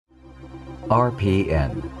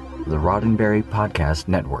RPN, the Roddenberry Podcast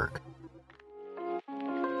Network.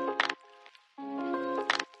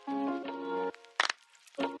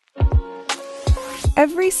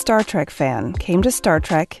 Every Star Trek fan came to Star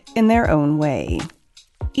Trek in their own way.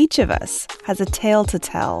 Each of us has a tale to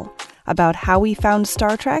tell about how we found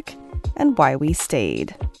Star Trek and why we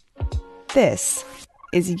stayed. This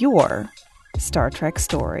is your Star Trek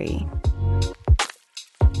story.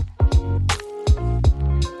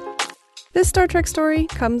 This Star Trek story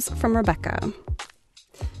comes from Rebecca.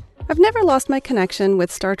 I've never lost my connection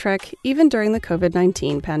with Star Trek, even during the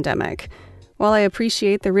COVID-19 pandemic. While I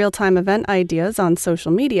appreciate the real-time event ideas on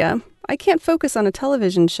social media, I can't focus on a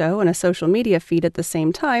television show and a social media feed at the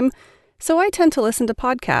same time, so I tend to listen to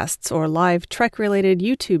podcasts or live Trek-related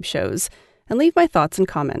YouTube shows and leave my thoughts and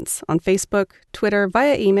comments on Facebook, Twitter,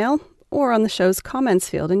 via email, or on the show's comments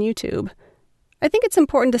field in YouTube. I think it's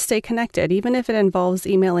important to stay connected, even if it involves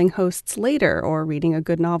emailing hosts later or reading a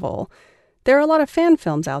good novel. There are a lot of fan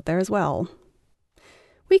films out there as well.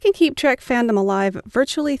 We can keep Trek fandom alive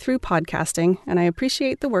virtually through podcasting, and I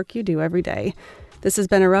appreciate the work you do every day. This has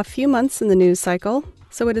been a rough few months in the news cycle,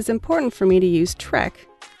 so it is important for me to use Trek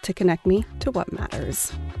to connect me to what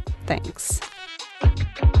matters. Thanks.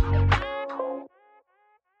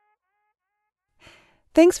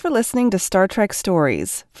 Thanks for listening to Star Trek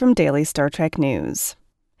Stories from Daily Star Trek News.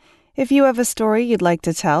 If you have a story you'd like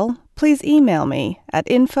to tell, please email me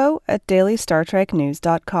at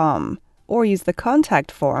info@dailystartreknews.com or use the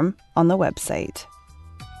contact form on the website.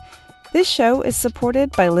 This show is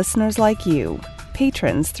supported by listeners like you,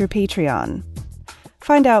 patrons through Patreon.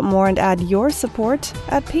 Find out more and add your support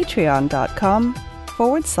at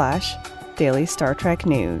patreon.com/Daily Star Trek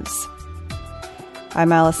News.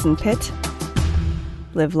 I'm Allison Pitt.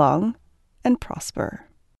 Live long and prosper.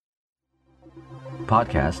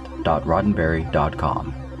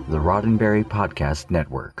 Podcast.roddenberry.com, the Roddenberry Podcast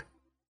Network.